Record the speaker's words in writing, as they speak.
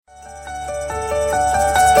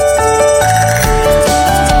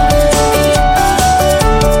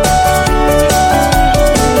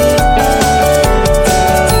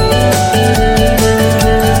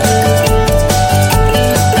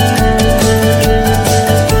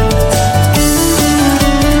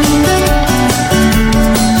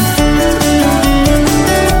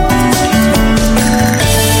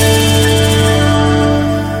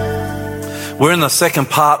second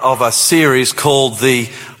part of a series called The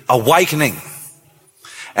Awakening.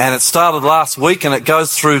 And it started last week and it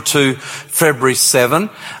goes through to February 7.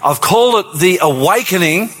 I've called it The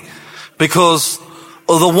Awakening because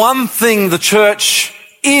the one thing the church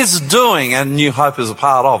is doing, and New Hope is a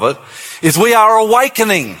part of it, is we are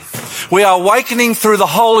awakening. We are awakening through the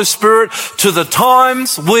Holy Spirit to the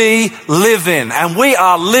times we live in. And we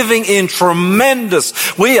are living in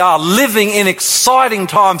we are living in exciting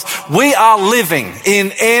times. We are living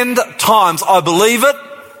in end times. I believe it.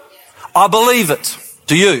 I believe it.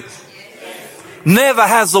 Do you? Never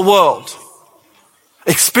has the world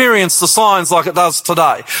experienced the signs like it does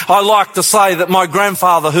today. I like to say that my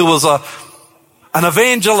grandfather, who was an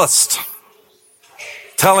evangelist,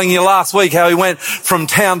 telling you last week how he went from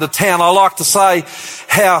town to town, I like to say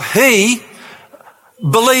how he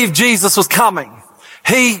believed Jesus was coming.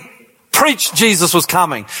 He preached Jesus was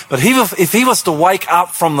coming. But if he was to wake up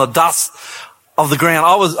from the dust of the ground,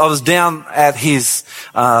 I was down at his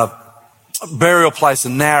burial place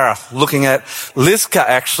in Nara looking at Liska,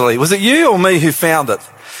 actually. Was it you or me who found it?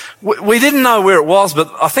 We didn't know where it was,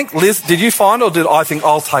 but I think Liz, did you find it, or I think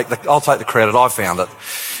I'll take the credit. I found it.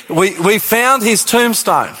 We found his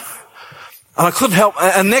tombstone, and I couldn't help.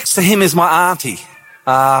 And next to him is my auntie,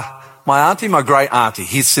 my great auntie,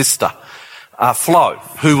 his sister, Flo,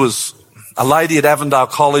 who was a lady at Avondale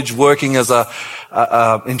College working as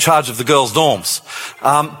in charge of the girls' dorms.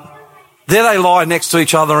 There they lie next to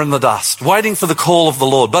each other in the dust, waiting for the call of the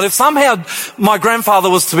Lord. But if somehow my grandfather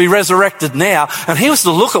was to be resurrected now, and he was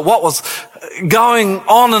to look at what was going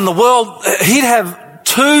on in the world, he'd have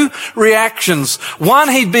two reactions. One,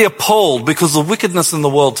 he'd be appalled because the wickedness in the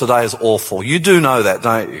world today is awful. You do know that,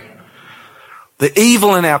 don't you? The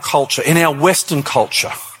evil in our culture, in our Western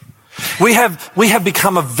culture. We have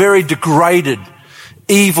become a very degraded,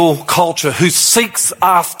 evil culture who seeks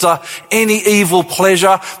after any evil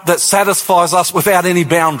pleasure that satisfies us without any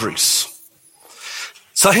boundaries.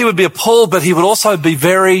 So he would be appalled, but he would also be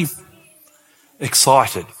very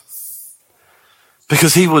excited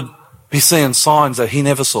because he would be seeing signs that he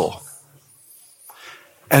never saw.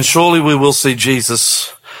 And surely we will see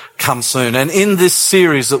Jesus come soon. And in this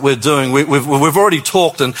series that we're doing, we've already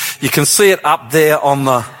talked, and you can see it up there on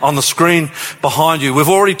the screen behind you. We've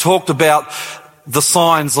already talked about the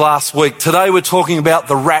signs last week. Today we're talking about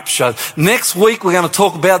the rapture. Next week we're going to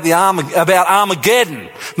talk about about Armageddon.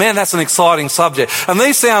 Man, that's an exciting subject. And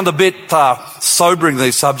these sound a bit sobering,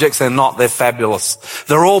 these subjects. They're not. They're fabulous.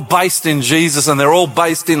 They're all based in Jesus and they're all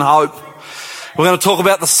based in hope. We're going to talk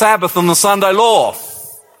about the Sabbath and the Sunday law.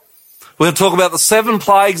 We're going to talk about the 7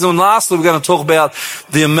 plagues, and lastly we're going to talk about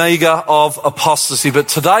the omega of apostasy. But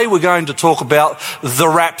today we're going to talk about the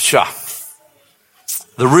rapture.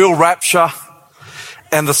 The real rapture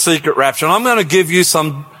and the secret rapture. And I'm going to give you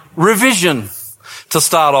some revision to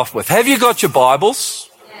start off with. Have you got your Bibles?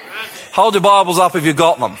 Yes. Hold your Bibles up if you've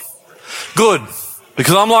got them. Good.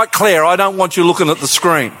 Because I'm like Claire, I don't want you looking at the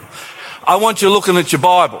screen. I want you looking at your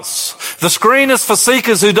Bibles. The screen is for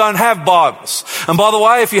seekers who don't have Bibles. And by the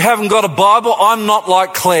way, if you haven't got a Bible, I'm not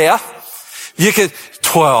like Claire. You could,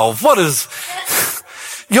 12. What is,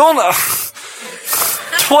 you're not,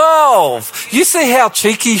 12. You see how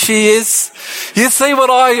cheeky she is? You see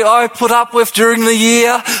what I put up with during the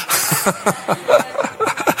year?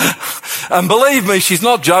 And believe me, she's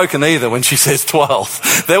not joking either when she says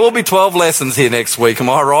 12. There will be 12 lessons here next week, am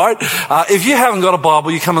I right? If you haven't got a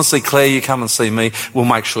Bible, you come and see Claire, you come and see me. We'll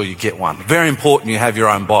make sure you get one. Very important you have your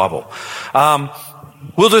own Bible.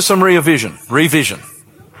 We'll do some revision.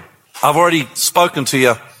 I've already spoken to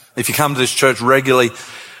you, if you come to this church regularly,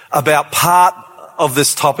 about part of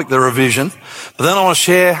this topic, the revision. But then I want to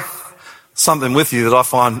share something with you that I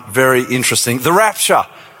find very interesting. The rapture,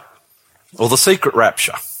 or the secret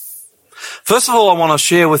rapture. First of all, I want to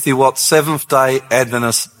share with you what Seventh-day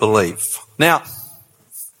Adventists believe. Now,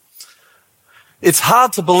 it's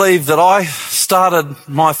hard to believe that I started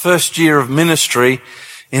my first year of ministry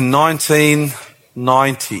in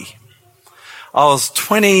 1990. I was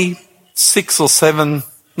 28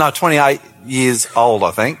 years old,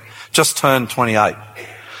 I think. Just turned 28.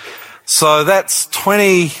 So that's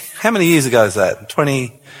 20, how many years ago is that?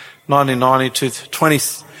 1990, 20,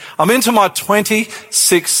 I'm into my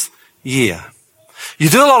 26th year. You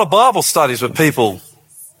do a lot of Bible studies with people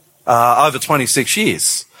over 26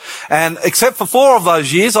 years. And except for 4 of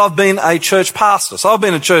those years, I've been a church pastor. So I've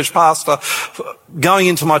been a church pastor going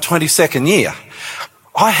into my 22nd year.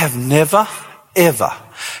 I have never, ever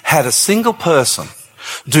had a single person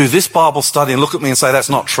do this Bible study and look at me and say, that's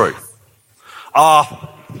not true.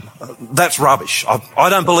 That's rubbish. I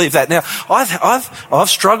don't believe that. Now, I've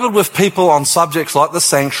struggled with people on subjects like the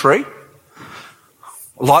sanctuary,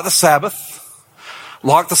 like the Sabbath,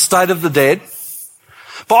 like the state of the dead.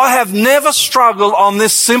 But I have never struggled on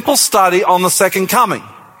this simple study on the second coming.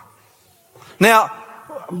 Now,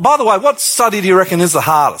 by the way, what study do you reckon is the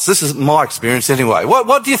hardest? This is my experience anyway.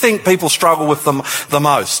 What do you think people struggle with the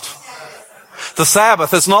most? The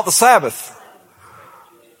Sabbath. It's not the Sabbath.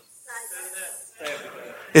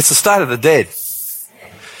 It's the state of the dead.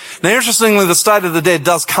 Now, interestingly, the state of the dead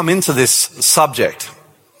does come into this subject.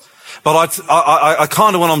 But I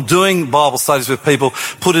kind of, when I'm doing Bible studies with people,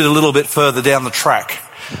 put it a little bit further down the track.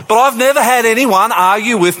 But I've never had anyone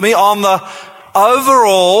argue with me on the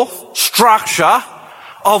overall structure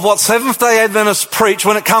of what Seventh-day Adventists preach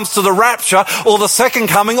when it comes to the rapture or the second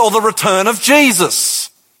coming or the return of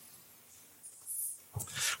Jesus.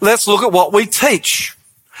 Let's look at what we teach.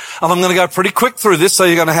 And I'm going to go pretty quick through this, so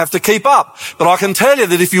you're going to have to keep up. But I can tell you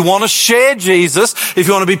that if you want to share Jesus, if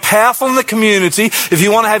you want to be powerful in the community, if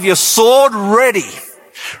you want to have your sword ready,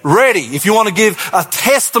 if you want to give a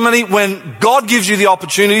testimony when God gives you the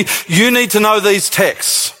opportunity, you need to know these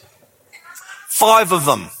texts. 5 of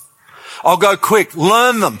them. I'll go quick.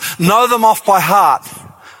 Learn them. Know them off by heart.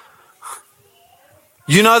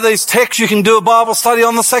 You know these texts, you can do a Bible study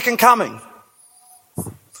on the second coming.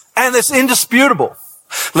 And it's indisputable.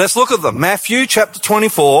 Let's look at them. Matthew chapter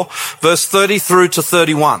 24, verse 30 through to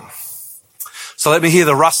 31. So let me hear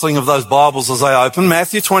the rustling of those Bibles as they open.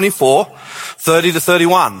 Matthew 24, 30 to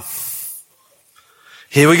 31.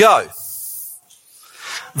 Here we go.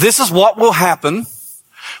 This is what will happen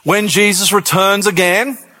when Jesus returns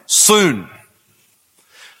again soon.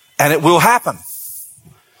 And it will happen.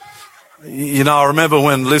 You know, I remember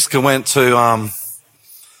when Liska went to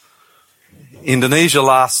Indonesia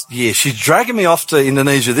last year. She's dragging me off to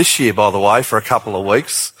Indonesia this year, by the way, for a couple of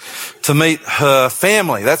weeks to meet her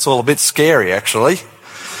family. That's all a bit scary, actually.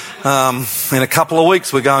 In a couple of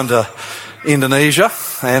weeks, we're going to Indonesia,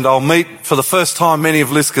 and I'll meet for the first time many of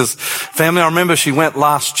Liska's family. I remember she went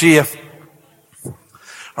last year.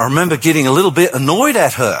 I remember getting a little bit annoyed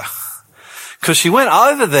at her because she went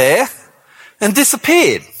over there and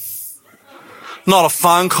disappeared. Not a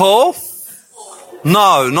phone call.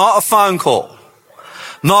 No, not a phone call.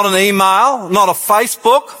 Not an email, not a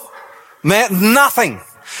Facebook, nothing.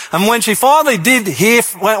 And when she finally did hear,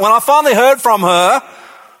 when I finally heard from her,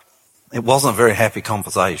 it wasn't a very happy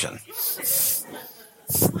conversation.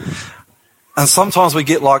 And sometimes we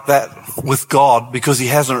get like that with God because He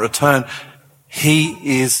hasn't returned.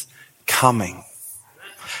 He is coming.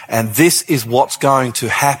 And this is what's going to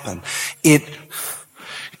happen.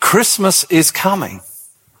 Christmas is coming.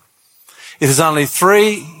 It is only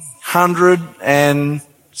 50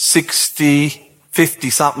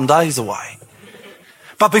 something days away.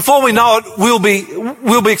 But before we know it, we'll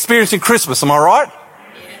be experiencing Christmas, am I right?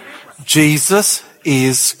 Jesus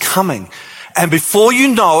is coming. And before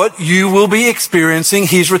you know it, you will be experiencing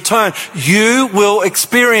His return. You will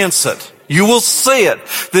experience it. You will see it.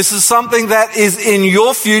 This is something that is in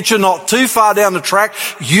your future, not too far down the track.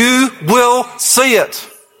 You will see it.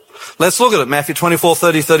 Let's look at it. Matthew 24,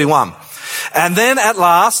 30, 31. And then at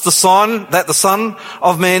last, the sign that the Son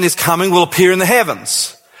of Man is coming will appear in the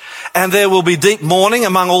heavens. And there will be deep mourning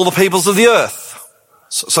among all the peoples of the earth.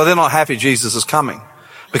 So they're not happy Jesus is coming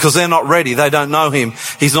because they're not ready. They don't know Him.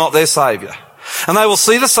 He's not their Saviour. And they will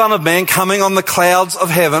see the Son of Man coming on the clouds of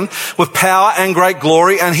heaven with power and great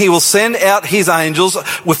glory, and He will send out His angels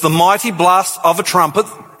with the mighty blast of a trumpet,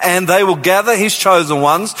 and they will gather His chosen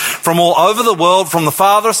ones from all over the world, from the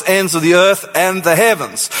farthest ends of the earth and the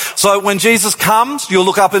heavens. So when Jesus comes, you'll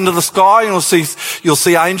look up into the sky and you'll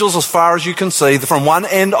see angels as far as you can see, from one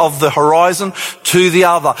end of the horizon to the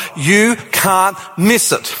other. You can't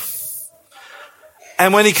miss it.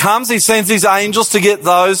 And when He comes, He sends His angels to get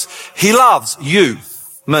those He loves. You,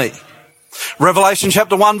 me. Revelation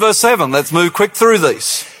chapter 1 verse 7. Let's move quick through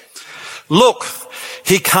these. Look,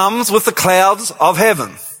 He comes with the clouds of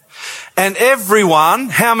heaven. And everyone,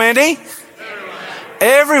 how many?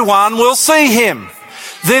 Everyone will see Him.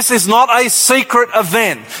 This is not a secret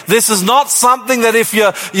event. This is not something that if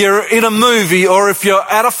you're in a movie or if you're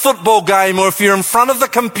at a football game or if you're in front of the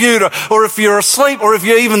computer or if you're asleep or if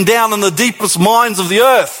you're even down in the deepest mines of the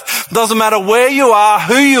earth. Doesn't matter where you are,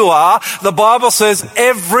 who you are. The Bible says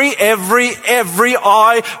every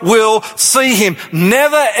eye will see Him.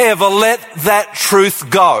 Never ever let that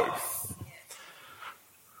truth go.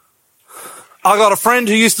 I got a friend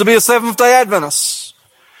who used to be a Seventh-day Adventist.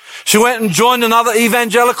 She went and joined another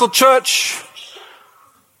evangelical church.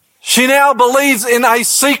 She now believes in a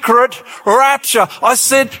secret rapture. I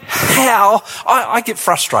said, how? I get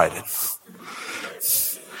frustrated.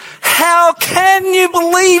 How can you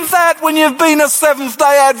believe that when you've been a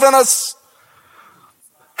Seventh-day Adventist?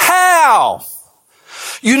 How?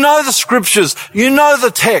 You know the scriptures. You know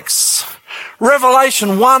the texts.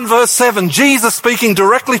 Revelation 1 verse 7, Jesus speaking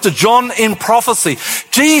directly to John in prophecy.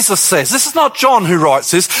 Jesus says, this is not John who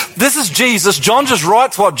writes this is Jesus. John just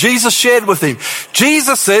writes what Jesus shared with him.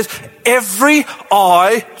 Jesus says, every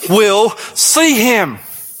eye will see him.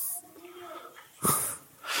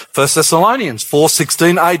 1 Thessalonians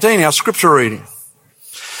 4:16, 18, our scripture reading.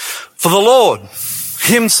 For the Lord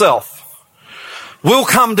himself will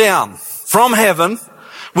come down from heaven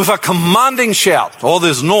with a commanding shout. Oh,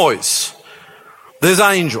 there's noise. There's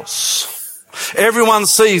angels. Everyone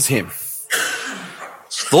sees him.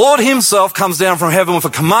 The Lord himself comes down from heaven with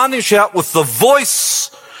a commanding shout, with the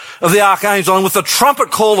voice of the archangel and with the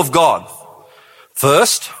trumpet call of God.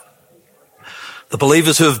 First, the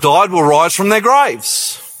believers who have died will rise from their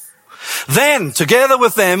graves. Then, together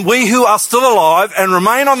with them, we who are still alive and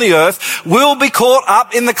remain on the earth will be caught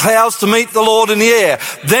up in the clouds to meet the Lord in the air.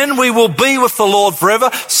 Then we will be with the Lord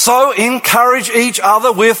forever. So encourage each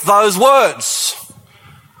other with those words.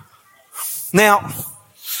 Now,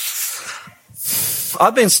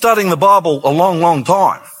 I've been studying the Bible a long, long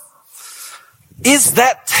time. Is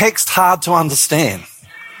that text hard to understand?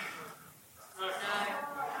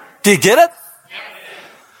 Do you get it?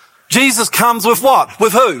 Jesus comes with what?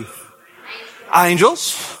 With who?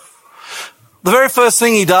 Angels. The very first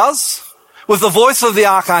thing he does with the voice of the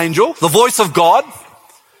archangel, the voice of God,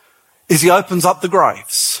 is he opens up the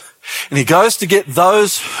graves. And he goes to get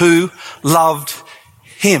those who loved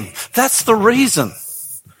him. That's the reason.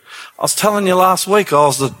 I was telling you last week, I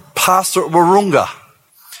was the pastor at Wahroonga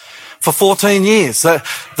for 14 years. There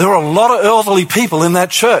were a lot of elderly people in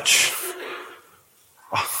that church.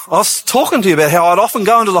 I was talking to you about how I'd often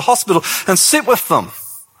go into the hospital and sit with them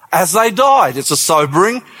as they died. It's a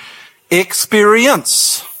sobering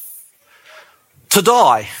experience to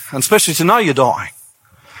die, and especially to know you're dying.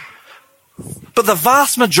 But the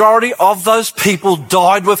vast majority of those people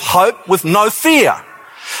died with hope, with no fear,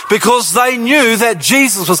 because they knew that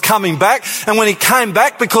Jesus was coming back. And when he came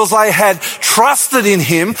back, because they had trusted in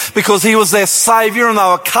him, because he was their Saviour, and they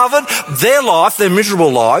were covered, their life, their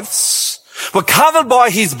miserable lives, were covered by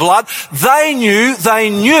his blood. They knew they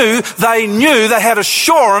had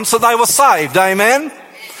assurance that they were saved. Amen?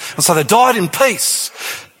 And so they died in peace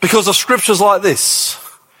because of scriptures like this.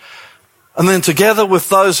 And then together with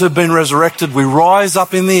those who have been resurrected, we rise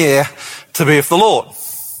up in the air to be with the Lord.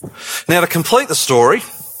 Now, to complete the story,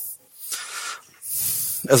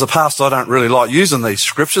 as a pastor, I don't really like using these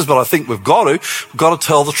scriptures, but I think we've got to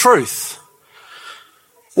tell the truth.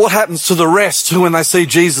 What happens to the rest who, when they see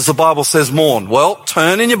Jesus, the Bible says, mourn? Well,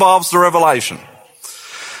 turn in your Bibles to Revelation.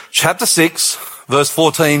 Chapter 6, verse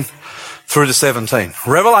 14 through to 17.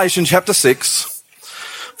 Revelation chapter 6,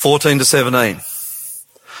 14 to 17.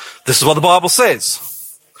 This is what the Bible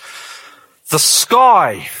says. The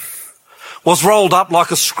sky was rolled up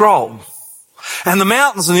like a scroll, and the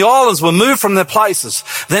mountains and the islands were moved from their places.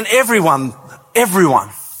 Then everyone,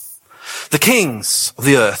 the kings of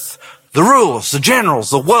the earth, the rulers, the generals,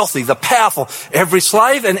 the wealthy, the powerful, every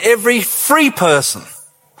slave and every free person,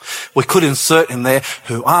 we could insert in there,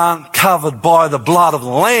 who aren't covered by the blood of the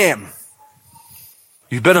Lamb.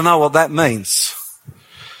 You better know what that means.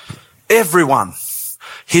 Everyone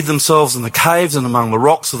hid themselves in the caves and among the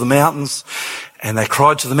rocks of the mountains, and they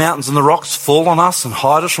cried to the mountains and the rocks, fall on us and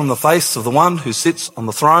hide us from the face of the one who sits on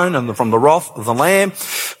the throne and from the wrath of the Lamb,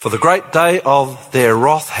 for the great day of their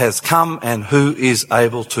wrath has come, and who is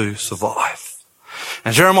able to survive?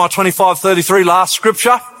 And Jeremiah 25:33, last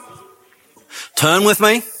scripture. Turn with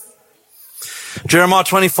me. Jeremiah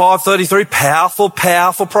 25:33,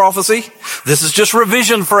 powerful prophecy. This is just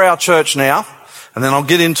revision for our church now, and then I'll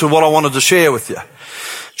get into what I wanted to share with you.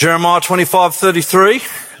 Jeremiah 25:33,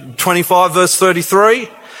 25 verse 33,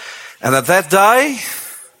 and at that day,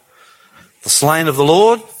 the slain of the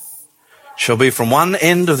Lord shall be from one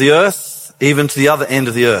end of the earth even to the other end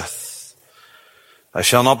of the earth. They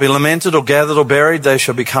shall not be lamented or gathered or buried. They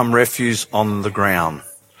shall become refuse on the ground.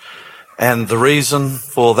 And the reason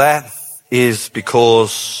for that is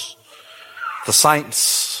because the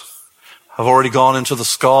saints have already gone into the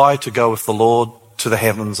sky to go with the Lord to the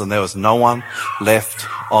heavens, and there was no one left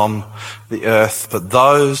on the earth but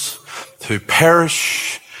those who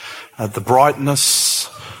perish at the brightness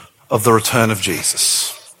of the return of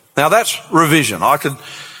Jesus. Now that's revision. I could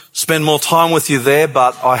spend more time with you there,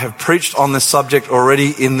 but I have preached on this subject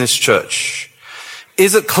already in this church.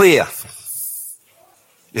 Is it clear?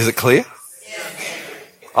 Is it clear?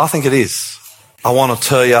 I think it is. I want to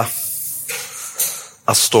tell you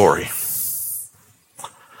a story.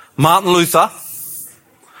 Martin Luther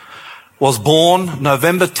was born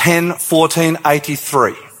November 10,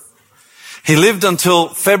 1483. He lived until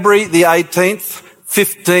February the 18th,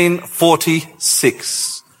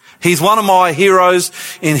 1546. He's one of my heroes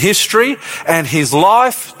in history, and his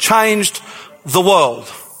life changed the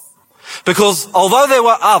world. Because although there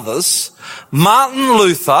were others, Martin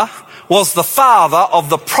Luther was the father of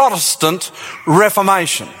the Protestant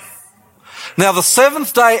Reformation. Now, the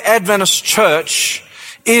Seventh-day Adventist Church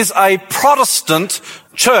is a Protestant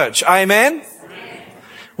church. Amen?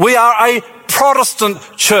 We are a Protestant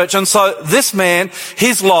church. And so this man,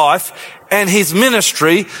 his life and his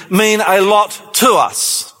ministry mean a lot to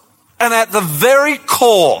us. And at the very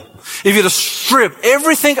core, if you just strip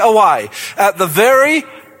everything away, at the very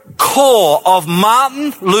core of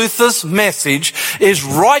Martin Luther's message is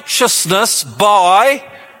righteousness by,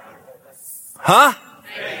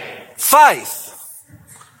 faith.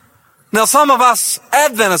 Now, some of us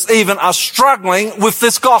Adventists even are struggling with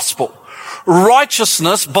this gospel.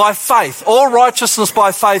 Righteousness by faith. All righteousness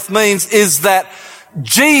by faith means is that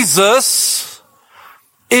Jesus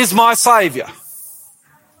is my Savior.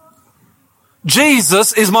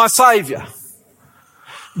 Jesus is my Savior.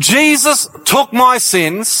 Jesus took my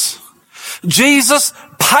sins. Jesus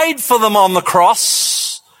paid for them on the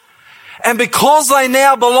cross. And because they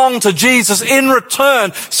now belong to Jesus in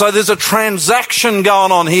return, so there's a transaction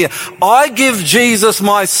going on here. I give Jesus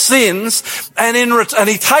my sins, and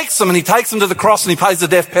he takes them to the cross, and he pays the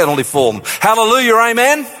death penalty for them. Hallelujah,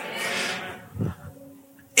 amen?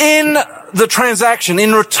 In the transaction,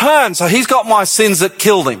 in return, so he's got my sins that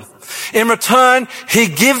killed him. In return, he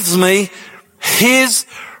gives me his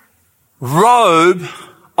robe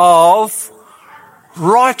of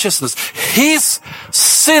righteousness, his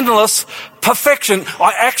sinless perfection.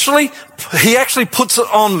 He actually puts it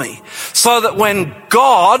on me, so that when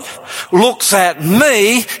God looks at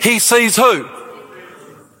me, he sees who?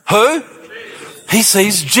 Who? He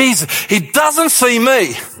sees Jesus. He doesn't see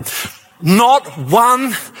me. Not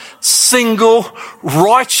one single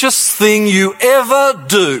righteous thing you ever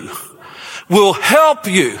do will help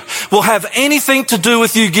you, will have anything to do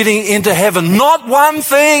with you getting into heaven. Not one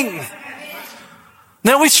thing.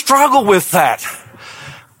 Now, we struggle with that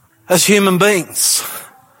as human beings.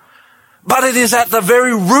 But it is at the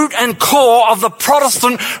very root and core of the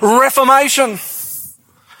Protestant Reformation.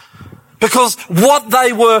 Because what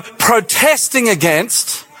they were protesting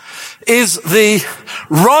against is the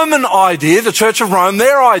Roman idea, the Church of Rome,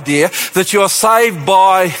 their idea that you are saved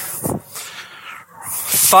by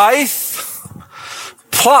faith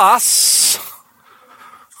plus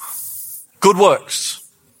good works.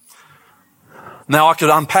 Now, I could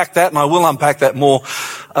unpack that, and I will unpack that more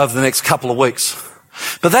over the next couple of weeks.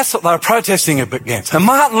 But that's what they were protesting against. And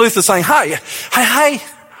Martin Luther saying, hey,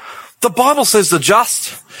 the Bible says the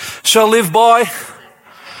just shall live by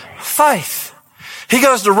faith. He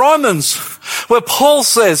goes to Romans, where Paul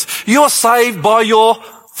says, you're saved by your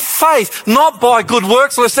faith, not by good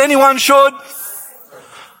works, lest anyone should.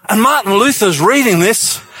 And Martin Luther's reading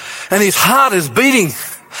this, and his heart is beating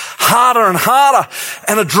harder and harder,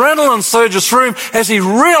 and adrenaline surges through him as he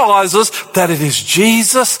realizes that it is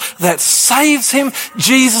Jesus that saves him,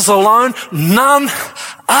 Jesus alone, none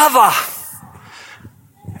other.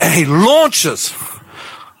 And he launches.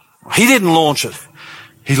 He didn't launch it.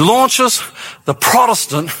 He launches the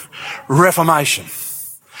Protestant Reformation.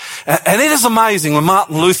 And it is amazing when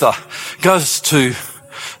Martin Luther goes to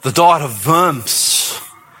the Diet of Worms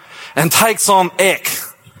and takes on Eck,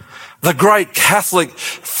 the great Catholic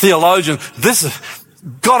theologian.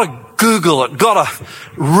 Got to Google it, got to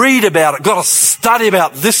read about it, got to study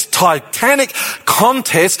about this titanic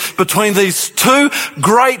contest between these two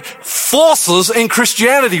great forces in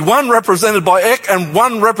Christianity, one represented by Eck and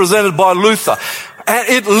one represented by Luther. And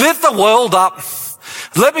it lit the world up.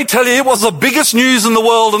 Let me tell you, it was the biggest news in the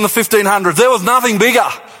world in the 1500s. There was nothing bigger.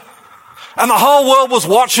 And the whole world was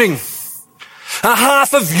watching. And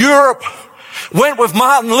half of Europe went with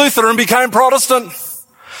Martin Luther and became Protestant.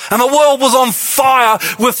 And the world was on fire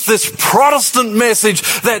with this Protestant message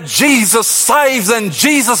that Jesus saves and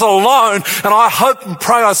Jesus alone. And I hope and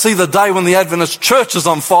pray I see the day when the Adventist church is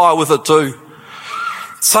on fire with it too.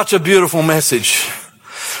 Such a beautiful message.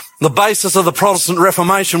 The basis of the Protestant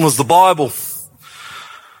Reformation was the Bible.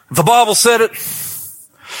 The Bible said it.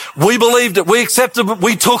 We believed it. We accepted it.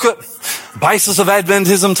 We took it. Basis of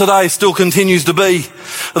Adventism today still continues to be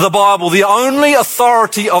the Bible, the only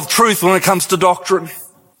authority of truth when it comes to doctrine.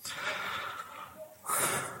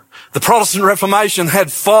 The Protestant Reformation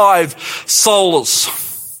had 5 solas.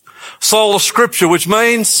 Sola Scriptura, which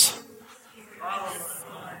means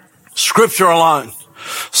Scripture alone.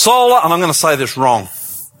 Sola, and I'm going to say this wrong,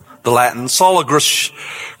 the Latin, sola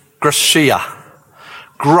gratia,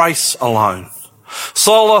 grace alone.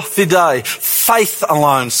 Sola fide, faith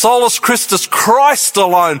alone. Solus Christus, Christ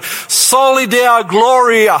alone. Soli Deo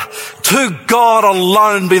Gloria, to God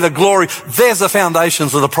alone be the glory. There's the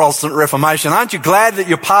foundations of the Protestant Reformation. Aren't you glad that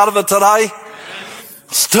you're part of it today?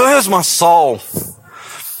 Stirs my soul.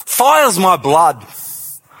 Fires my blood.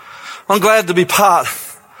 I'm glad to be part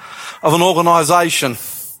of an organisation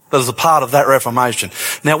that is a part of that Reformation.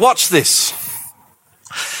 Now watch this.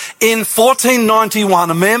 In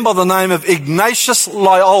 1491, a man by the name of Ignatius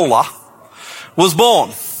Loyola was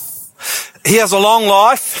born. He has a long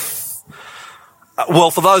life.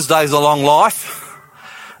 Well, for those days, a long life.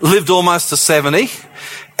 Lived almost to 70.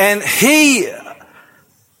 And he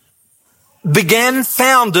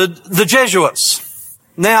founded the Jesuits.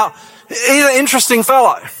 Now, he's an interesting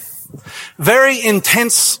fellow. Very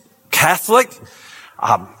intense Catholic.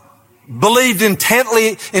 Believed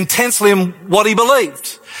intensely in what he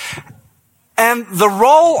believed. And the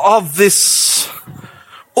role of this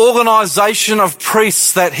organisation of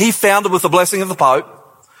priests that he founded with the blessing of the Pope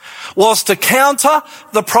was to counter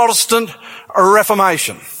the Protestant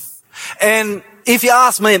Reformation. And if you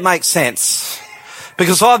ask me, it makes sense.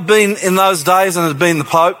 Because I've been in those days and had been the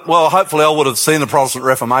Pope, well, hopefully I would have seen the Protestant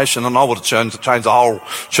Reformation and I would have changed the whole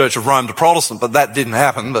Church of Rome to Protestant, but that didn't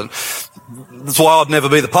happen. But that's why I'd never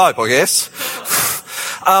be the Pope, I guess.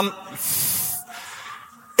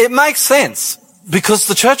 It makes sense because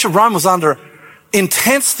the Church of Rome was under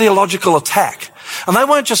intense theological attack. And they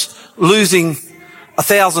weren't just losing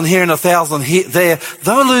 1,000 here and 1,000 there.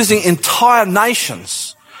 They were losing entire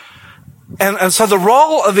nations. And so the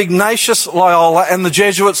role of Ignatius Loyola and the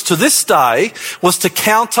Jesuits to this day was to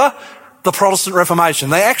counter the Protestant Reformation.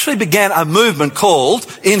 They actually began a movement called,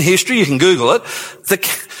 in history, you can Google it,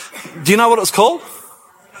 do you know what it's called?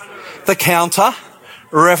 The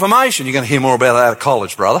Counter-Reformation. You're going to hear more about that at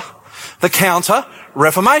college, brother. The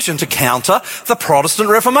Counter-Reformation, to counter the Protestant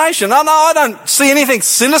Reformation. No, I don't see anything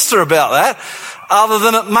sinister about that, other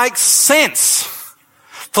than it makes sense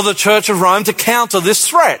for the Church of Rome to counter this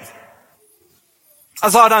threat.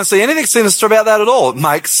 As I don't see anything sinister about that at all. It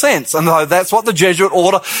makes sense. And that's what the Jesuit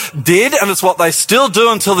order did, and it's what they still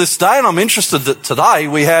do until this day. And I'm interested that today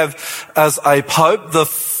we have as a Pope the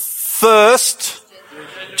first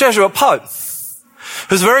Jesuit Pope,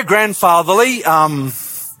 who's very grandfatherly,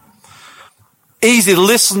 easy to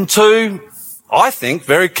listen to, I think,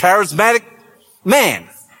 very charismatic man.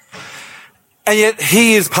 And yet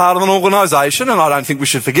he is part of an organisation, and I don't think we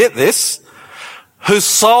should forget this, whose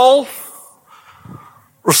sole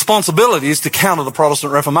responsibility is to counter the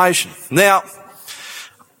Protestant Reformation. Now,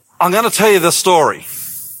 I'm going to tell you the story.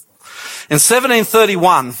 In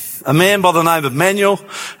 1731, a man by the name of Manuel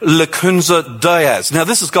Lacunza Diaz. Now,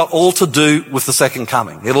 this has got all to do with the Second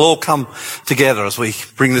Coming. It'll all come together as we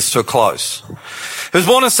bring this to a close. He was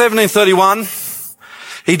born in 1731.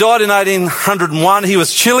 He died in 1801. He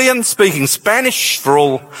was Chilean, speaking Spanish for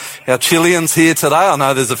all our Chileans here today. I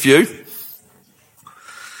know there's a few.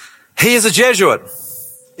 He is a Jesuit.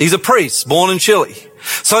 He's a priest, born in Chile.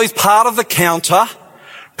 So he's part of the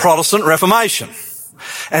counter-Protestant Reformation.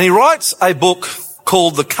 And he writes a book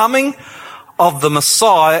called The Coming of the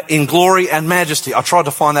Messiah in Glory and Majesty. I tried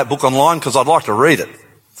to find that book online because I'd like to read it.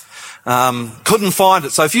 Couldn't find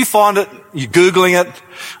it. So if you find it, you're Googling it,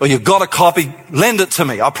 or you've got a copy, lend it to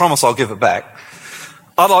me. I promise I'll give it back.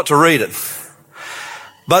 I'd like to read it.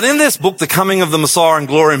 But in this book, The Coming of the Messiah in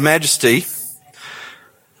Glory and Majesty,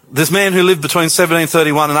 this man who lived between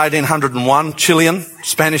 1731 and 1801, Chilean,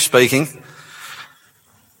 Spanish speaking,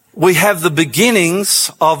 we have the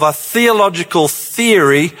beginnings of a theological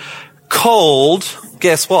theory called,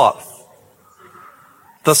 guess what?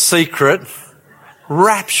 The secret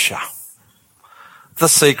rapture. The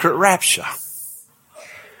secret rapture.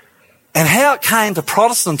 And how it came to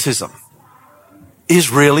Protestantism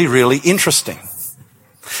is really, really interesting.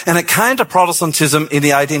 And it came to Protestantism in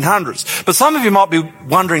the 1800s. But some of you might be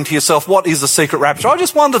wondering to yourself, what is the secret rapture? I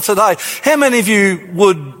just wonder today, how many of you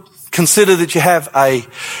would consider that you have a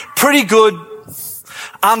pretty good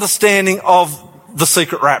understanding of the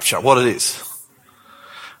secret rapture, what it is?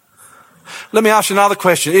 Let me ask you another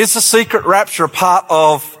question. Is the secret rapture a part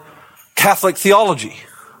of Catholic theology?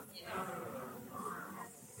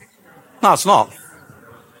 No, it's not.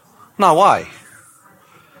 No way.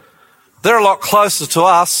 They're a lot closer to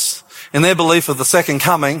us in their belief of the second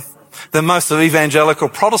coming than most of evangelical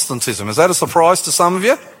Protestantism. Is that a surprise to some of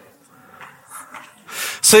you?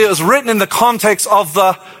 See, it was written in the context of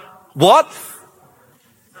the what?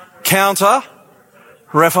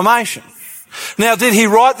 Counter-Reformation. Now, did he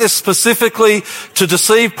write this specifically to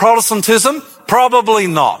deceive Protestantism? Probably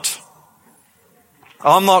not.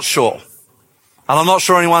 I'm not sure. And I'm not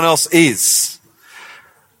sure anyone else is.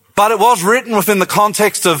 But it was written within the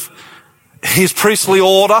context of his priestly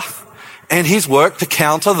order and his work to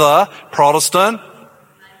counter the Protestant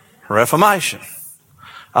Reformation.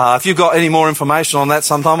 If you've got any more information on that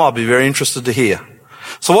sometime, I'll be very interested to hear.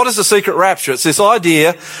 So what is the secret rapture? It's this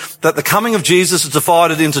idea that the coming of Jesus is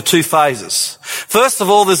divided into two phases. First of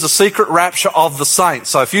all, there's the secret rapture of the saints.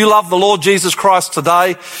 So if you love the Lord Jesus Christ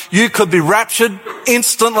today, you could be raptured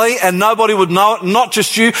instantly and nobody would know it, not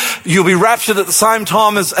just you. You'll be raptured at the same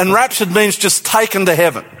time and raptured means just taken to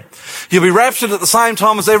heaven. You'll be raptured at the same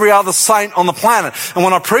time as every other saint on the planet. And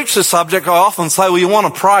when I preach this subject, I often say, well, you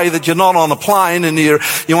want to pray that you're not on a plane, and you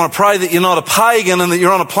want to pray that you're not a pagan and that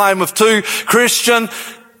you're on a plane with two Christian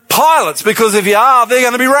pilots, because if you are, they're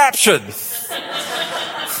going to be raptured.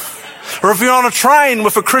 Or if you're on a train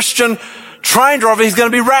with a Christian train driver, he's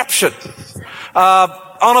going to be raptured.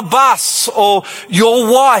 On a bus, or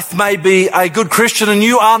your wife may be a good Christian and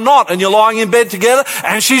you are not, and you're lying in bed together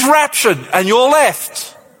and she's raptured and you're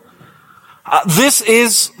left. This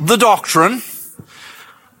is the doctrine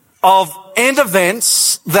of end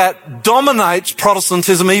events that dominates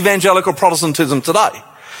Protestantism, evangelical Protestantism today.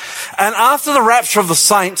 And after the rapture of the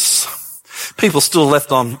saints, people still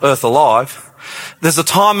left on earth alive, there's a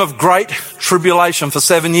time of great tribulation for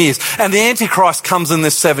 7 years. And the Antichrist comes in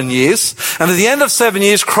this 7 years. And at the end of 7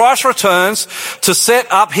 years, Christ returns to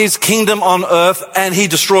set up his kingdom on earth, and he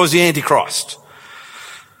destroys the Antichrist.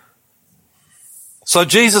 So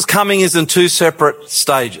Jesus' coming is in two separate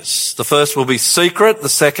stages. The first will be secret, the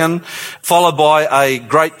second, followed by a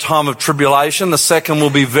great time of tribulation. The second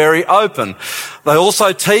will be very open. They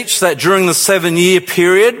also teach that during the 7-year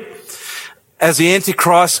period, as the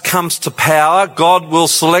Antichrist comes to power, God will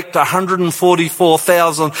select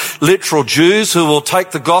 144,000 literal Jews who will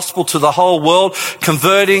take the gospel to the whole world,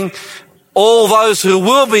 converting all those who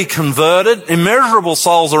will be converted, immeasurable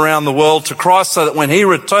souls around the world, to Christ, so that when he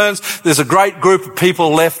returns, there's a great group of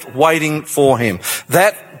people left waiting for him.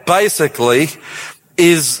 That basically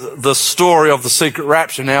is the story of the secret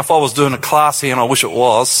rapture. Now, if I was doing a class here, and I wish it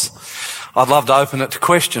was, I'd love to open it to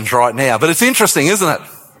questions right now. But it's interesting, isn't it?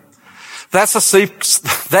 That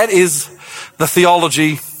is the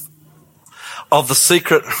theology of the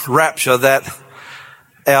secret rapture that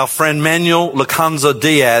our friend Manuel Lacunza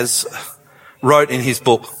Diaz wrote in his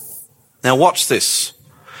book. Now watch this.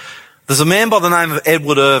 There's a man by the name of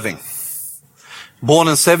Edward Irving, born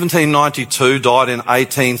in 1792, died in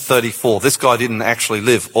 1834. This guy didn't actually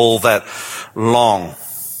live all that long.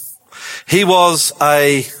 He was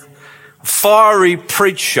a fiery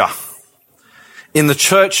preacher in the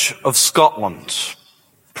Church of Scotland,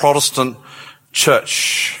 Protestant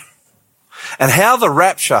church. And how the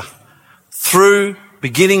rapture,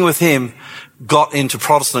 beginning with him, got into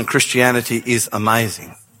Protestant Christianity is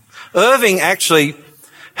amazing. Irving actually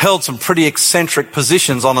held some pretty eccentric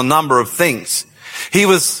positions on a number of things. He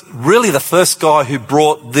was really the first guy who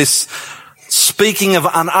brought this speaking of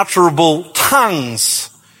unutterable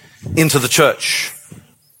tongues into the church,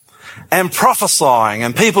 and prophesying,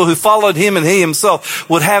 and people who followed him and he himself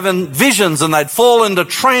would have visions and they'd fall into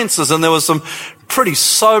trances, and there was some pretty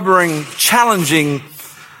sobering, challenging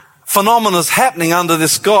phenomena happening under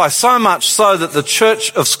this guy, so much so that the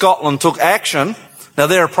Church of Scotland took action. Now,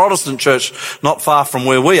 they're a Protestant church not far from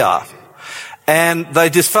where we are. And they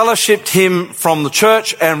disfellowshipped him from the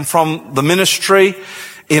church and from the ministry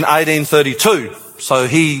in 1832. So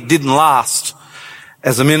he didn't last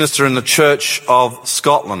as a minister in the Church of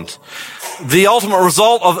Scotland. The ultimate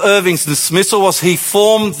result of Irving's dismissal was he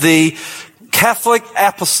formed the Catholic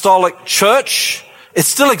Apostolic Church. It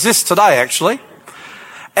still exists today, actually.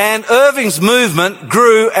 And Irving's movement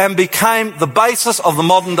grew and became the basis of the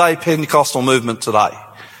modern day Pentecostal movement today,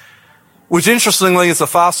 which interestingly is the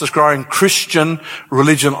fastest growing Christian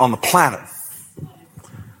religion on the planet.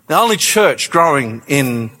 The only church growing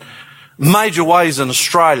in major ways in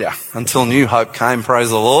Australia until New Hope came, praise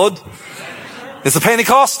the Lord, is the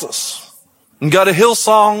Pentecostals. You can go to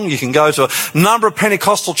Hillsong, you can go to a number of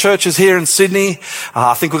Pentecostal churches here in Sydney.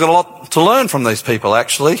 I think we've got a lot to learn from these people,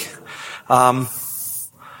 actually.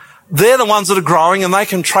 They're the ones that are growing, and they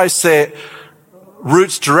can trace their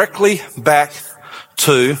roots directly back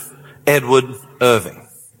to Edward Irving.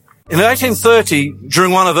 In 1830,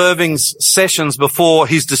 during one of Irving's sessions before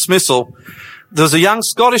his dismissal, there was a young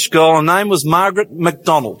Scottish girl, her name was Margaret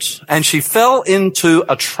MacDonald, and she fell into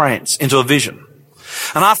a trance, into a vision.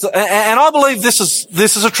 And I believe this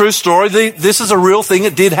is a true story. This is a real thing.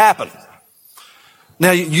 It did happen.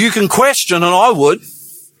 Now, you can question, and I would,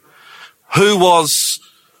 who was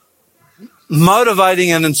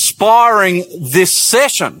motivating and inspiring this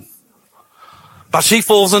session. But she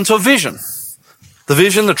falls into a vision. The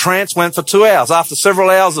vision, the trance, went for 2 hours. After several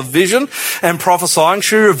hours of vision and prophesying,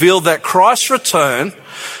 she revealed that Christ's return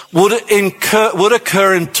would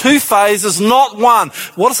occur in 2 phases, not one.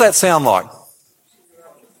 What does that sound like?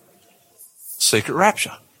 Secret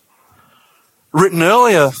rapture. Written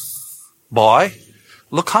earlier by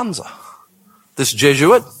Lacunza, this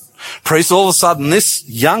Jesuit priest. All of a sudden, this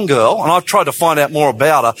young girl, and I've tried to find out more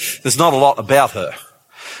about her, there's not a lot about her,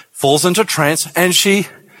 falls into trance and she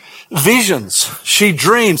visions, she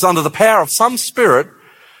dreams under the power of some spirit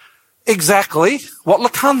exactly what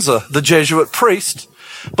Lacunza, the Jesuit priest,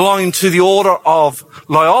 belonging to the order of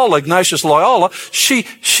Loyola, Ignatius Loyola, she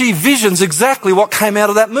visions exactly what came out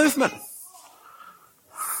of that movement.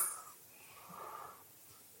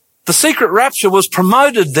 The secret rapture was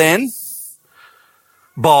promoted then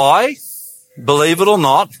by, believe it or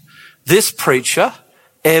not, this preacher,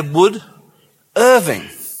 Edward Irving,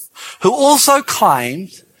 who also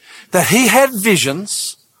claimed that he had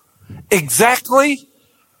visions exactly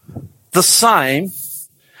the same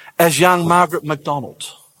as young Margaret MacDonald.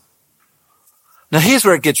 Now here's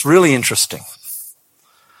where it gets really interesting.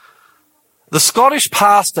 The Scottish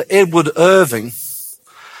pastor Edward Irving,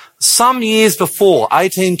 some years before,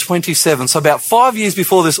 1827, so about 5 years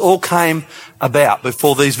before this all came about,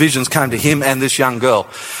 before these visions came to him and this young girl,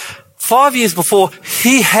 5 years before,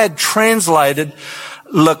 he had translated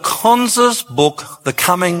Lacunza's book, The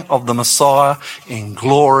Coming of the Messiah in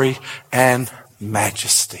Glory and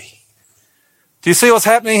Majesty. Do you see what's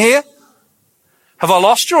happening here? Have I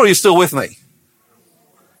lost you or are you still with me?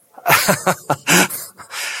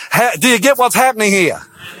 Do you get what's happening here?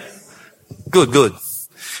 Good, good.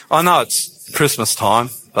 I know it's Christmas time,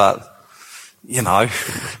 but, you know.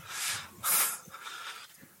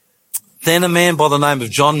 Then a man by the name of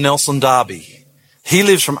John Nelson Darby. He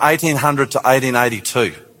lives from 1800 to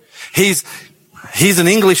 1882. He's an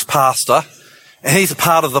English pastor, and he's a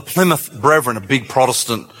part of the Plymouth Brethren, a big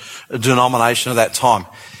Protestant denomination of that time.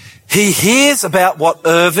 He hears about what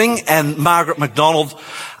Irving and Margaret MacDonald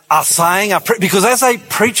are saying, because as they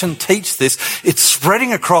preach and teach this, it's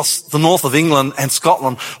spreading across the north of England and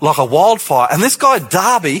Scotland like a wildfire. And this guy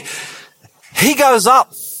Darby, he goes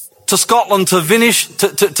up to Scotland to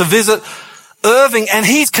visit Irving, and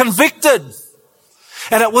he's convicted.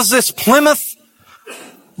 And it was this Plymouth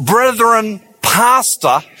Brethren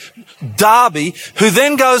pastor, Darby, who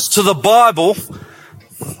then goes to the Bible,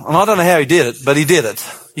 and I don't know how he did it, but he did it.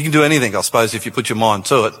 You can do anything, I suppose, if you put your mind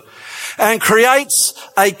to it, and creates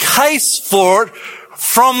a case for it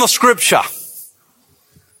from the scripture.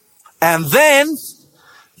 And then,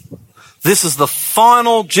 this is the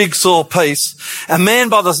final jigsaw piece, a man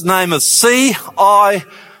by the name of C.I.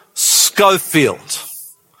 Scofield.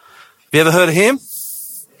 Have you ever heard of him?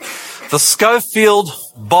 The Scofield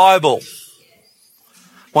Bible,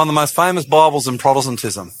 one of the most famous Bibles in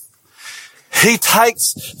Protestantism. He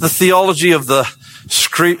takes the theology of the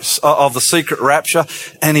secret rapture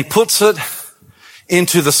and he puts it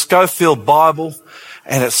into the Scofield Bible,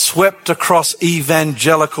 and it's swept across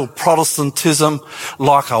evangelical Protestantism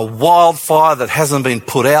like a wildfire that hasn't been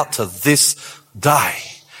put out to this day.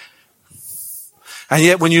 And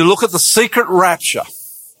yet when you look at the secret rapture,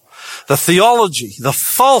 the theology, the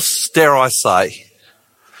false, dare I say,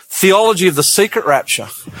 theology of the secret rapture,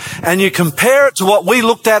 and you compare it to what we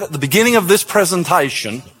looked at the beginning of this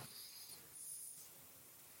presentation,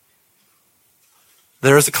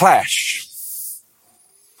 there is a clash.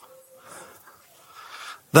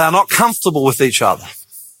 They are not comfortable with each other.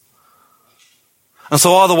 And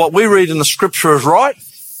so either what we read in the scripture is right,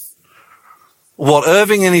 or what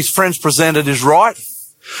Irving and his friends presented is right.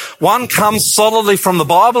 One comes solidly from the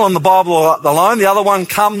Bible and the Bible alone. The other one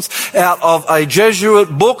comes out of a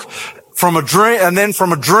Jesuit book, from a dream, and then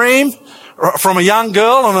from a dream, from a young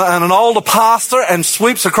girl and an older pastor, and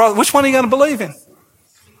sweeps across. Which one are you going to believe in?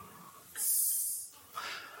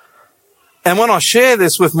 And when I share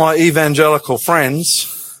this with my evangelical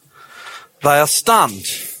friends, they are stunned.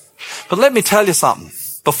 But let me tell you something.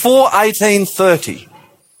 Before 1830,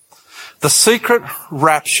 the secret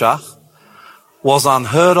rapture was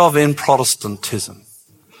unheard of in Protestantism.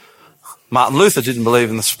 Martin Luther didn't believe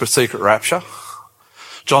in the secret rapture.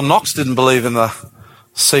 John Knox didn't believe in the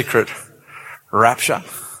secret rapture.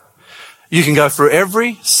 You can go through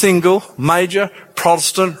every single major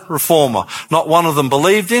Protestant reformer. Not one of them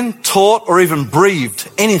believed in, taught, or even breathed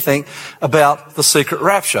anything about the secret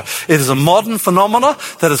rapture. It is a modern phenomena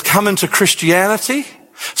that has come into Christianity,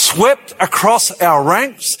 swept across our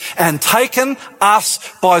ranks, and taken us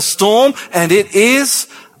by storm, and it is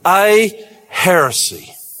a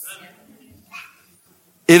heresy.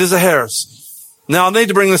 It is a heresy. Now, I need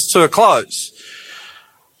to bring this to a close,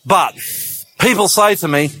 but People say to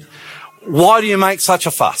me, why do you make such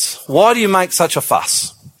a fuss? Why do you make such a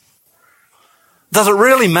fuss? Does it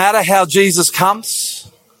really matter how Jesus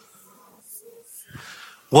comes?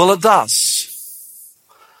 Well, it does.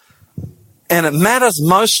 And it matters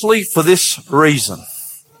mostly for this reason.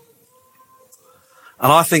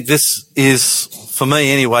 And I think this is, for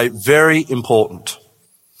me anyway, very important.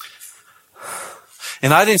 In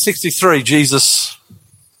 1863, Jesus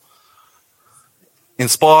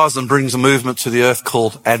inspires and brings a movement to the earth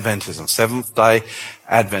called Adventism, Seventh-day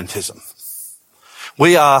Adventism.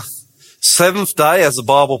 We are Seventh Day, as the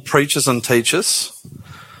Bible preaches and teaches,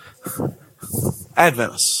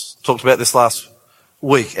 Adventists. Talked about this last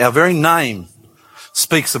week. Our very name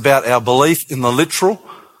speaks about our belief in the literal,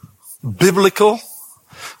 biblical,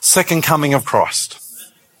 second coming of Christ.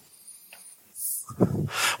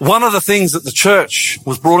 One of the things that the church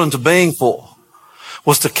was brought into being for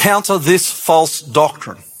was to counter this false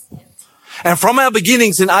doctrine. And from our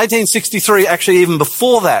beginnings in 1863, actually even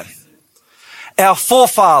before that, our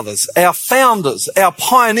forefathers, our founders, our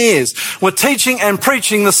pioneers were teaching and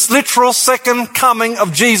preaching the literal second coming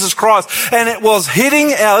of Jesus Christ. And it was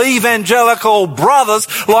hitting our evangelical brothers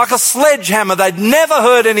like a sledgehammer. They'd never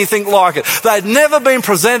heard anything like it. They'd never been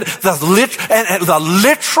presented the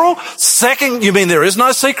literal second. You mean there is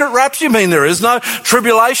no secret rapture? You mean there is no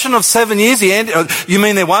tribulation of 7 years? You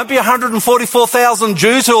mean there won't be 144,000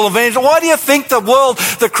 Jews who will evangelize? Why do you think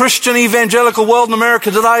the Christian evangelical world in America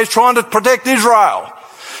today is trying to protect Israel?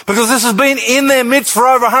 Because this has been in their midst for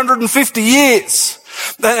over 150 years.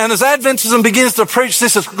 And as Adventism begins to preach,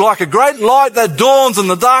 this is like a great light that dawns in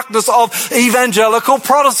the darkness of evangelical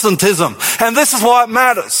Protestantism. And this is why it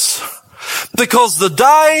matters. Because the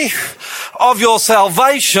day of your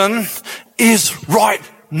salvation is right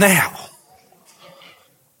now.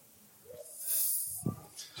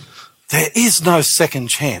 There is no second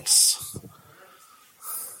chance.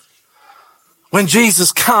 When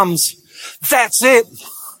Jesus comes, that's it.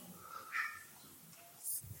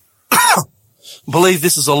 Believe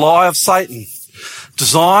this is a lie of Satan,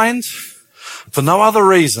 designed for no other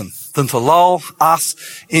reason than to lull us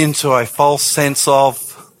into a false sense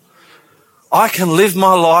of, I can live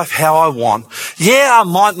my life how I want. Yeah, I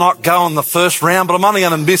might not go in the first round, but I'm only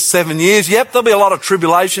going to miss 7 years. Yep, there'll be a lot of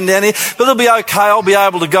tribulation down here, but it'll be okay. I'll be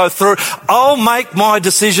able to go through it. I'll make my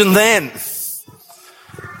decision then.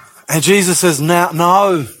 And Jesus says,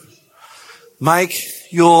 no. Make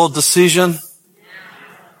your decision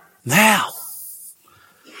now.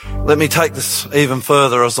 Let me take this even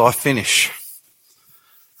further as I finish.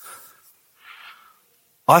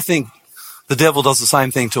 I think the devil does the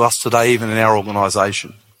same thing to us today, even in our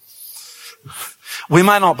organisation. We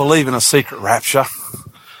may not believe in a secret rapture.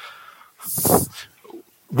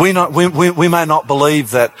 We may not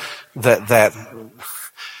believe that the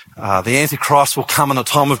Antichrist will come in a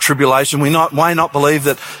time of tribulation. We may not believe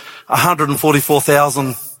that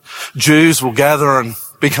 144,000 Jews will gather and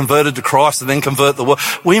be converted to Christ and then convert the world.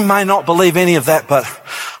 We may not believe any of that, but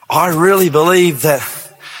I really believe that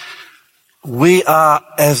we are,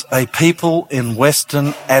 as a people in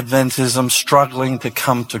Western Adventism, struggling to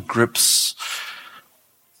come to grips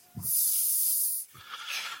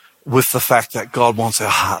with the fact that God wants our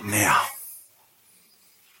heart now.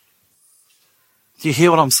 Do you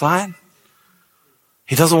hear what I'm saying?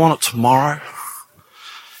 He doesn't want it tomorrow.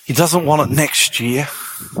 He doesn't want it next year.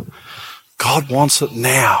 God wants it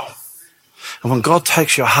now. And when God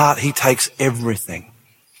takes your heart, He takes everything.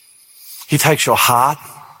 He takes your heart.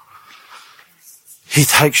 He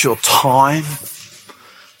takes your time.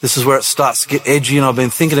 This is where it starts to get edgy, and I've been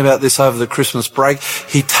thinking about this over the Christmas break.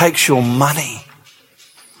 He takes your money.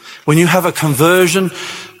 When you have a conversion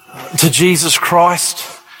to Jesus Christ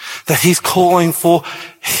that He's calling for,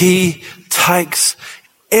 He takes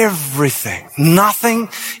everything. Nothing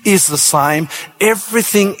is the same.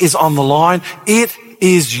 Everything is on the line. It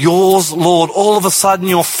is yours, Lord. All of a sudden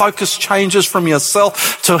your focus changes from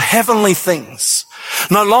yourself to heavenly things.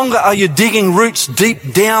 No longer are you digging roots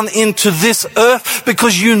deep down into this earth,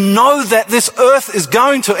 because you know that this earth is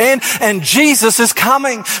going to end and Jesus is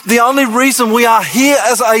coming. The only reason we are here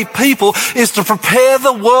as a people is to prepare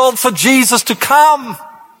the world for Jesus to come.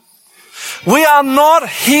 We are not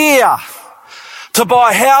here to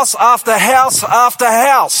buy house after house after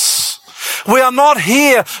house. We are not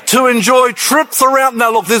here to enjoy trips around.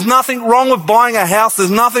 Now look, there's nothing wrong with buying a house.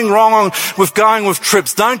 There's nothing wrong with going with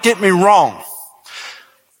trips. Don't get me wrong.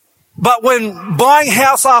 But when buying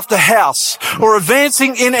house after house, or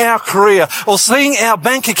advancing in our career, or seeing our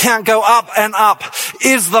bank account go up and up,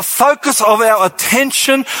 is the focus of our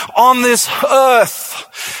attention on this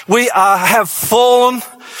earth, we have fallen.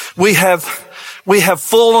 We have we have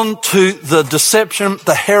fallen to the deception,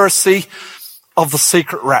 the heresy of the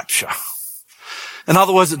secret rapture. In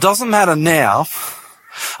other words, it doesn't matter now.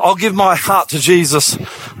 I'll give my heart to Jesus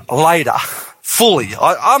later, fully.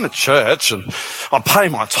 I'm at church and I pay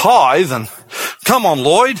my tithe and come on,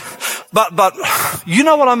 Lloyd. But you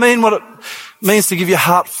know what I mean? What it means to give your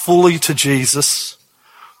heart fully to Jesus.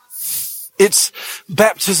 It's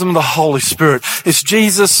baptism of the Holy Spirit. It's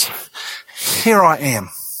Jesus, here I am.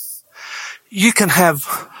 You can have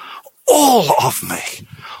all of me.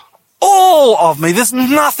 All of me. There's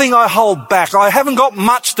nothing I hold back. I haven't got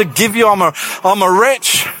much to give you. I'm a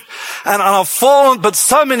wretch and I've fallen, but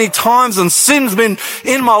so many times, and sin's been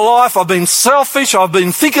in my life. I've been selfish. I've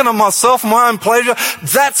been thinking of myself, my own pleasure.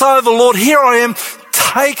 That's over, Lord. Here I am.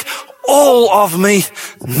 Take all of me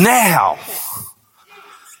now.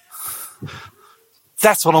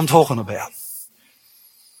 That's what I'm talking about.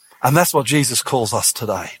 And that's what Jesus calls us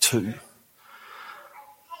today too.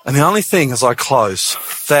 And the only thing, as I close,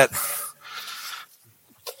 that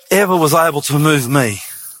ever was able to move me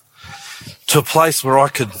to a place where I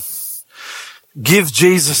could give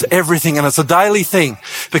Jesus everything, and it's a daily thing,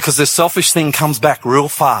 because this selfish thing comes back real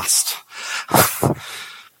fast.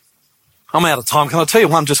 I'm out of time. Can I tell you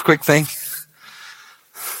one just quick thing?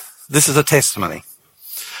 This is a testimony.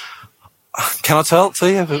 Can I tell it to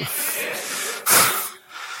you?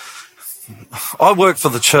 I work for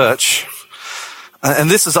the church.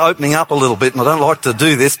 And this is opening up a little bit, and I don't like to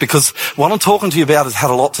do this because what I'm talking to you about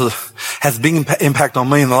has big impact on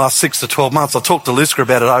me in the last 6 to 12 months. I talked to Liska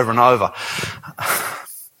about it over and over.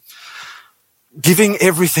 Giving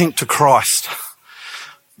everything to Christ.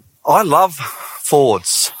 I love Ford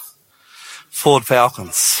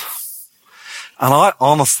Falcons. And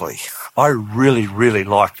I really, really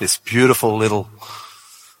like this beautiful little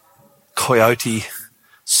Coyote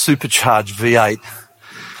supercharged V8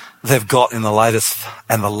 they've got in the latest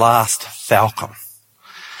and the last Falcon.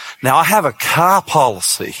 Now, I have a car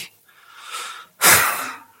policy.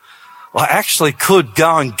 I actually could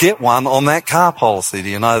go and get one on that car policy. Do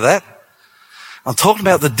you know that? I'm talking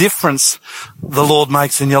about the difference the Lord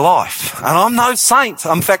makes in your life. And I'm no saint.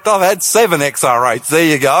 In fact, I've had 7 XR8s. There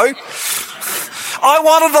you go. I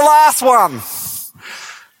wanted the last one.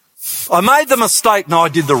 I made the mistake. No, I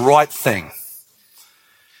did the right thing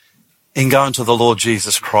in going to the Lord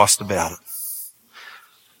Jesus Christ about it.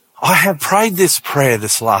 I have prayed this prayer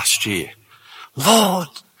this last year. Lord,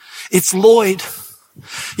 it's Lloyd.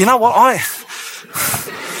 You know what?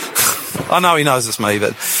 I know he knows it's me,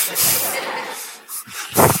 but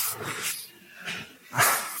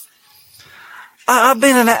I've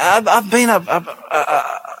been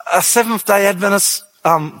a Seventh-day Adventist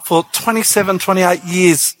for 27, 28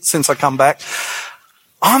 years since I come back.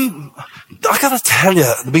 I got to tell you,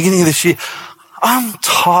 at the beginning of this year, I'm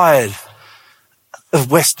tired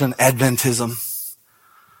of Western Adventism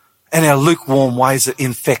and our lukewarm ways that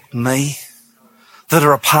infect me, that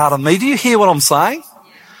are a part of me. Do you hear what I'm saying?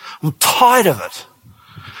 I'm tired of it.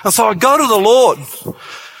 And so I go to the Lord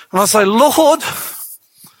and I say, Lord,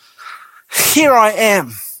 here I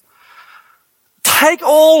am. Take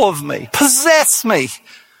all of me. Possess me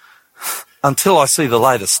until I see the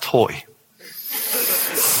latest toy.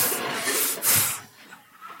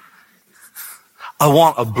 I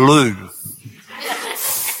want a blue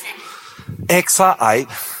XR8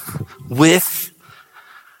 with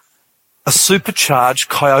a supercharged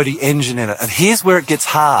Coyote engine in it. And here's where it gets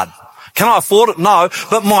hard. Can I afford it? No.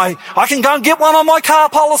 But I can go and get one on my car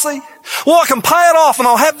policy. Well, I can pay it off and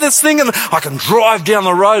I'll have this thing and I can drive down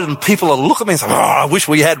the road and people will look at me and say, oh, I wish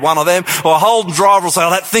we had one of them. Or a Holden driver will say,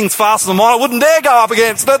 oh, that thing's faster than mine. I wouldn't dare go up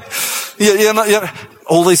against it. You know,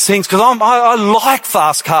 all these things, because I like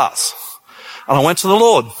fast cars. And I went to the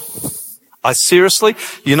Lord. I seriously,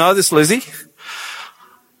 you know this, Lizzie?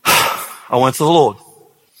 I went to the Lord.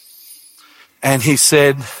 And he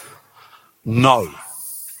said, no.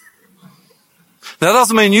 Now, that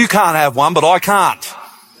doesn't mean you can't have one, but I can't.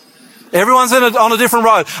 Everyone's on a different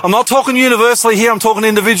road. I'm not talking universally here, I'm talking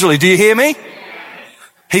individually. Do you hear me?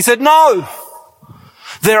 He said, no.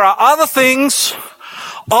 There are other things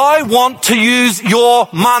I want to use your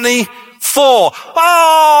money for.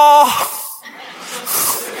 Oh!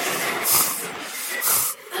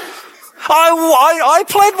 I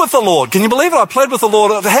pled with the Lord. Can you believe it? I pled with the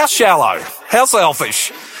Lord. How shallow. How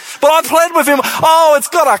selfish. But I pled with him, oh, it's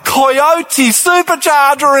got a Coyote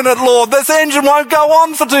supercharger in it, Lord. This engine won't go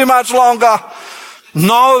on for too much longer.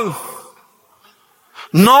 No.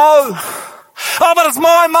 Oh, but it's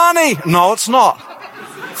my money. No, it's not.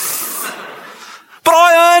 But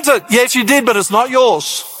I earned it. Yes, you did, but it's not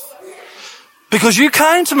yours. Because you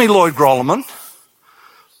came to me, Lloyd Grolleman,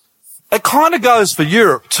 It kind of goes for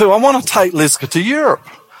Europe too. I want to take Liska to Europe.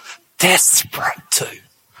 Desperate to.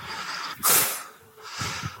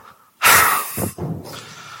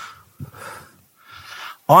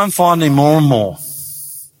 I'm finding more and more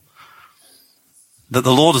that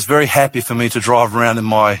the Lord is very happy for me to drive around in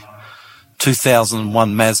my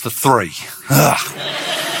 2001 Mazda 3.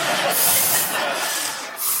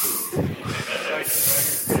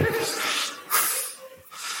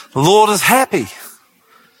 The Lord is happy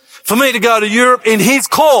for me to go to Europe in His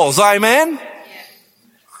cause, amen?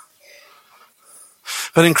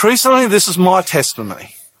 But increasingly, this is my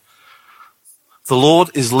testimony. The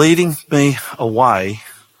Lord is leading me away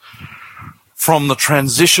from the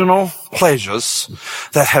transitional pleasures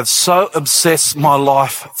that have so obsessed my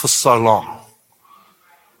life for so long.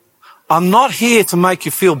 I'm not here to make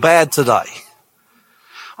you feel bad today.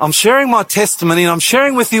 I'm sharing my testimony, and I'm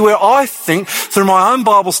sharing with you where I think, through my own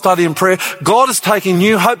Bible study and prayer, God is taking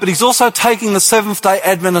New Hope, but He's also taking the Seventh-day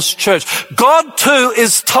Adventist Church. God too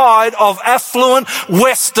is tired of affluent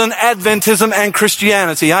Western Adventism and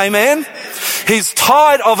Christianity. Amen? He's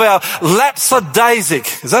tired of our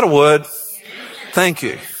lapsadaisic. Is that a word? Thank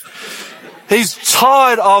you. He's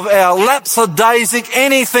tired of our lapsadaisic,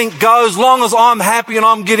 anything goes, long as I'm happy and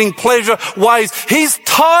I'm getting pleasure ways. He's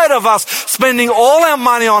tired of us spending all our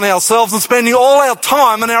money on ourselves and spending all our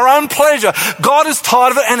time on our own pleasure. God is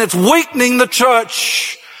tired of it, and it's weakening the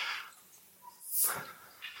church.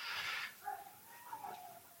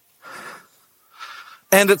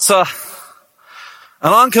 And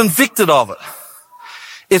I'm convicted of it.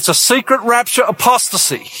 It's a secret rapture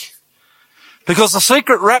apostasy. Because the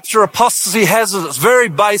secret rapture apostasy has at its very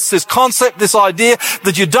base this concept, this idea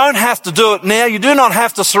that you don't have to do it now. You do not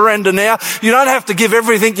have to surrender now. You don't have to give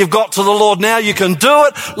everything you've got to the Lord now. You can do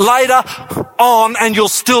it later on and you'll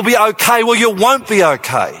still be okay. Well, you won't be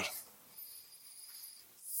okay.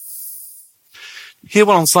 Hear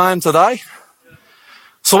what I'm saying today?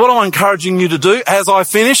 So what I'm encouraging you to do as I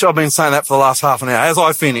finish, I've been saying that for the last half an hour, as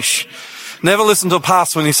I finish. Never listen to a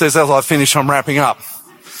pastor when he says, as I finish, I'm wrapping up.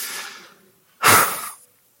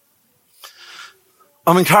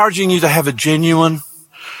 I'm encouraging you to have a genuine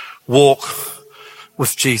walk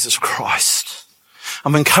with Jesus Christ.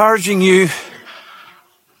 I'm encouraging you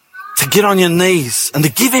to get on your knees and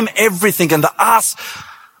to give Him everything and to ask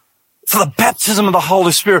for the baptism of the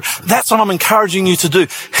Holy Spirit. That's what I'm encouraging you to do.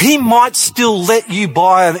 He might still let you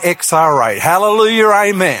buy an XR8. Hallelujah,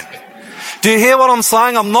 amen. Do you hear what I'm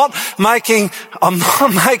saying? I'm not making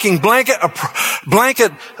blanket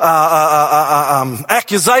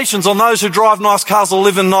accusations on those who drive nice cars or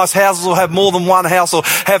live in nice houses or have more than one house or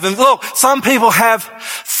have them. Look, some people have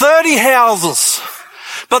 30 houses,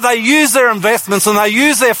 but they use their investments and they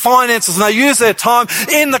use their finances and they use their time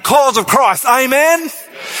in the cause of Christ. Amen?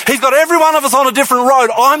 He's got every one of us on a different road.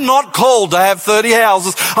 I'm not called to have 30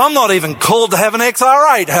 houses. I'm not even called to have an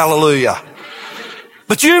XR8. Hallelujah.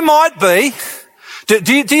 But you might be.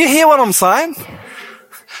 Do you hear what I'm saying?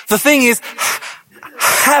 The thing is,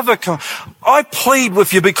 I plead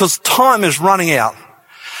with you because time is running out.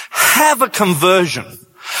 Have a conversion.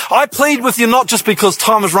 I plead with you not just because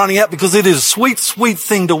time is running out, because it is a sweet, sweet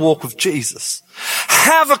thing to walk with Jesus.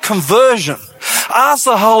 Have a conversion. Ask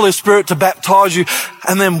the Holy Spirit to baptize you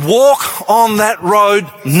and then walk on that road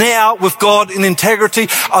now with God in integrity.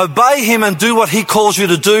 Obey Him and do what He calls you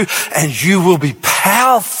to do, and you will be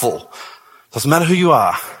powerful. Doesn't matter who you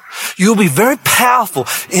are. You'll be very powerful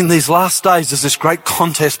in these last days as this great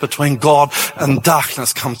contest between God and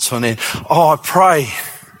darkness comes to an end. Oh, I pray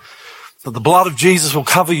that the blood of Jesus will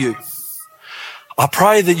cover you. I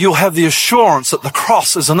pray that you'll have the assurance that the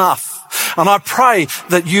cross is enough. And I pray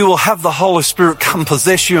that you will have the Holy Spirit come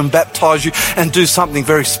possess you and baptize you and do something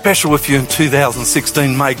very special with you in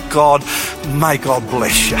 2016. May God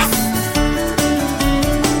bless you.